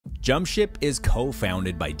Jumpship is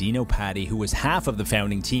co-founded by Dino Patti, who was half of the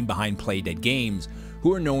founding team behind Playdead games,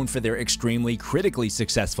 who are known for their extremely critically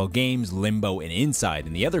successful games Limbo and Inside,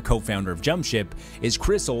 and the other co-founder of Jumpship is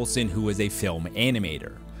Chris Olsen, who is a film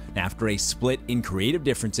animator. After a split in creative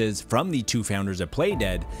differences from the two founders of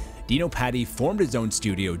Playdead, Dino Patti formed his own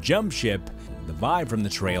studio, Jumpship. The vibe from the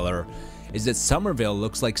trailer is that Somerville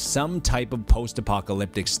looks like some type of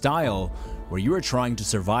post-apocalyptic style where you are trying to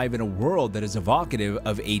survive in a world that is evocative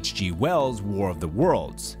of H.G. Wells' War of the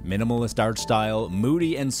Worlds. Minimalist art style,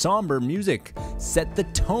 moody and somber music set the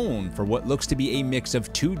tone for what looks to be a mix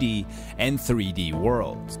of 2D and 3D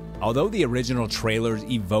worlds. Although the original trailers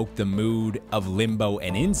evoked the mood of Limbo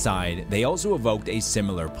and Inside, they also evoked a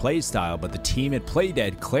similar playstyle, but the team at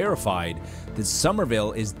Playdead clarified that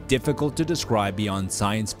Somerville is difficult to describe beyond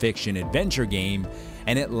science fiction adventure game,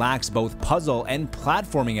 and it lacks both puzzle and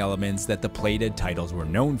platforming elements that the Playdead titles were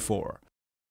known for.